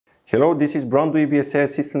Hello, this is Brando, EBSA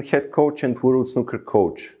assistant head coach and World Snooker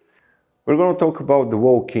coach. We're going to talk about the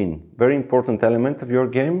walk-in, very important element of your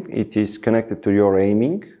game. It is connected to your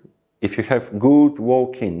aiming. If you have good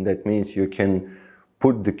walk-in, that means you can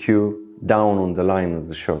put the cue down on the line of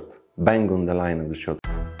the shot, bang on the line of the shot.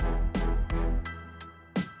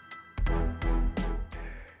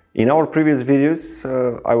 In our previous videos,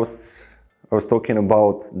 I was talking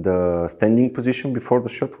about the standing position before the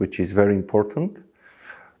shot, which is very important.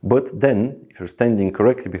 But then, if you're standing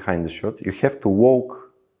correctly behind the shot, you have to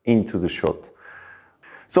walk into the shot.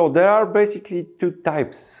 So there are basically two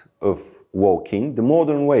types of walking, the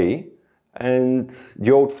modern way and the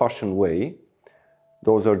old-fashioned way.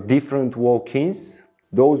 Those are different walk-ins.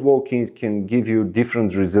 Those walk-ins can give you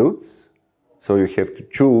different results. So you have to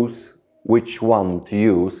choose which one to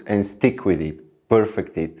use and stick with it,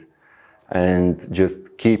 perfect it, and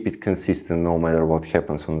just keep it consistent no matter what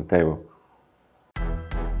happens on the table.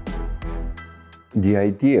 The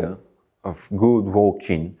idea of good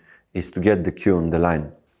walk-in is to get the cue on the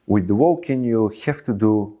line. With the walk-in, you have to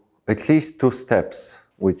do at least 2 steps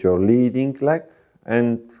with your leading leg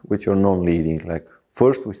and with your non-leading leg.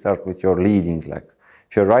 First, we start with your leading leg.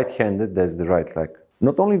 If you're right-handed, that's the right leg.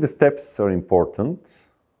 Not only the steps are important,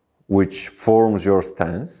 which forms your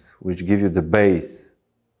stance, which give you the base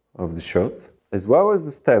of the shot, as well as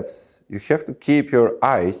the steps, you have to keep your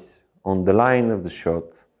eyes on the line of the shot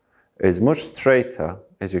as much straighter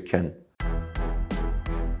as you can.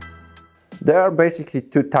 There are basically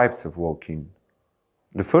 2 types of walk-in.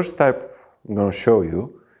 The first type I'm going to show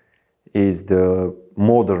you is the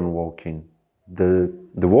modern walk-in. The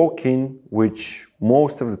walk-in which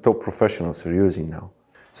most of the top professionals are using now.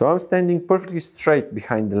 So I'm standing perfectly straight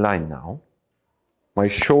behind the line now. My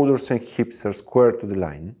shoulders and hips are square to the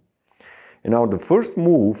line. And now the first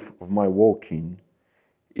move of my walk-in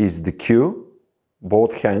is the cue,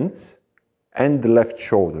 both hands, and the left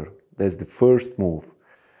shoulder. That's the first move.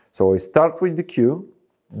 So I start with the cue,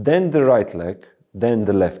 then the right leg, then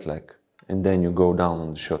the left leg, and then you go down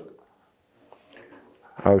on the shot.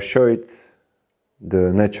 I'll show it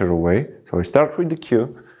the natural way. So I start with the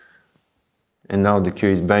cue, and now the cue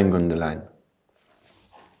is bang on the line.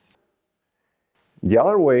 The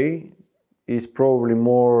other way is probably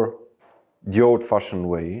more the old-fashioned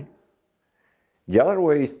way. The other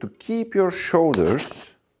way is to keep your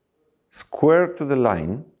shoulders square to the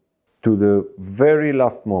line to the very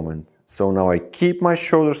last moment. So now I keep my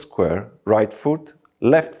shoulders square, right foot,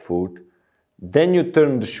 left foot, then you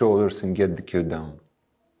turn the shoulders and get the cue down.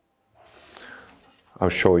 I'll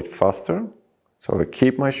show it faster. So I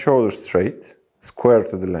keep my shoulders straight, square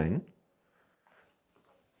to the line.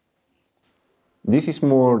 This is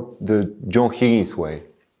more the John Higgins way,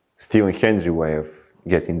 Stephen Hendry way of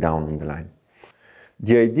getting down on the line.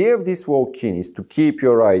 The idea of this walk-in is to keep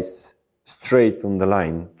your eyes straight on the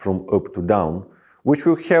line from up to down, which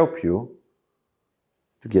will help you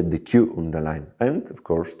to get the cue on the line and, of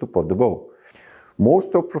course, to pot the ball.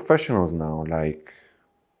 Most top professionals now, like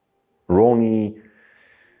Ronnie,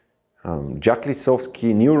 Jack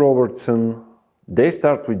Lisowski, Neil Robertson, they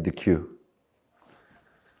start with the cue.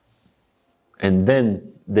 And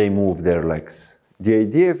then they move their legs. The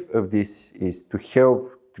idea of this is to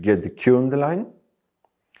help to get the cue on the line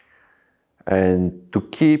and to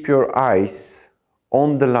keep your eyes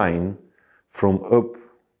on the line from up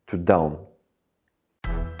to down.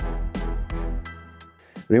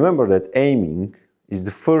 Remember that aiming is the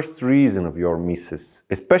first reason of your misses,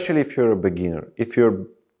 especially if you're a beginner. If you're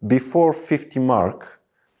before 50 mark,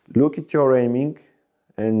 look at your aiming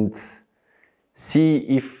and see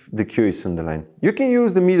if the cue is on the line. You can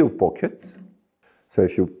use the middle pockets. So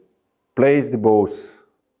if you place the balls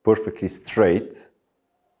perfectly straight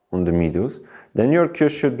on the middles, then your cue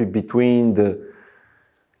should be in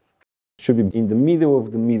the middle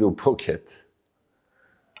of the middle pocket.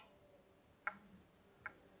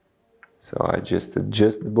 So I just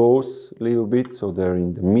adjust the balls a little bit so they're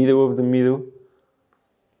in the middle of the middle.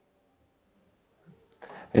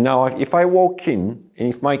 And now if I walk in, and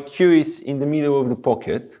if my cue is in the middle of the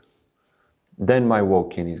pocket, then my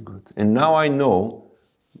walk-in is good. And now I know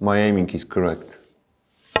my aiming is correct.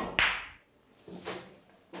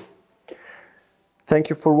 Thank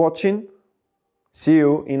you for watching. See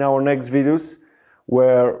you in our next videos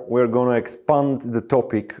where we're going to expand the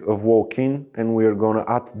topic of walk-in and we're going to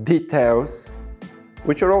add details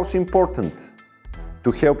which are also important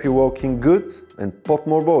to help you walk in good and pot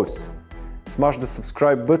more balls. Smash the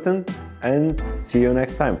subscribe button and see you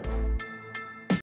next time.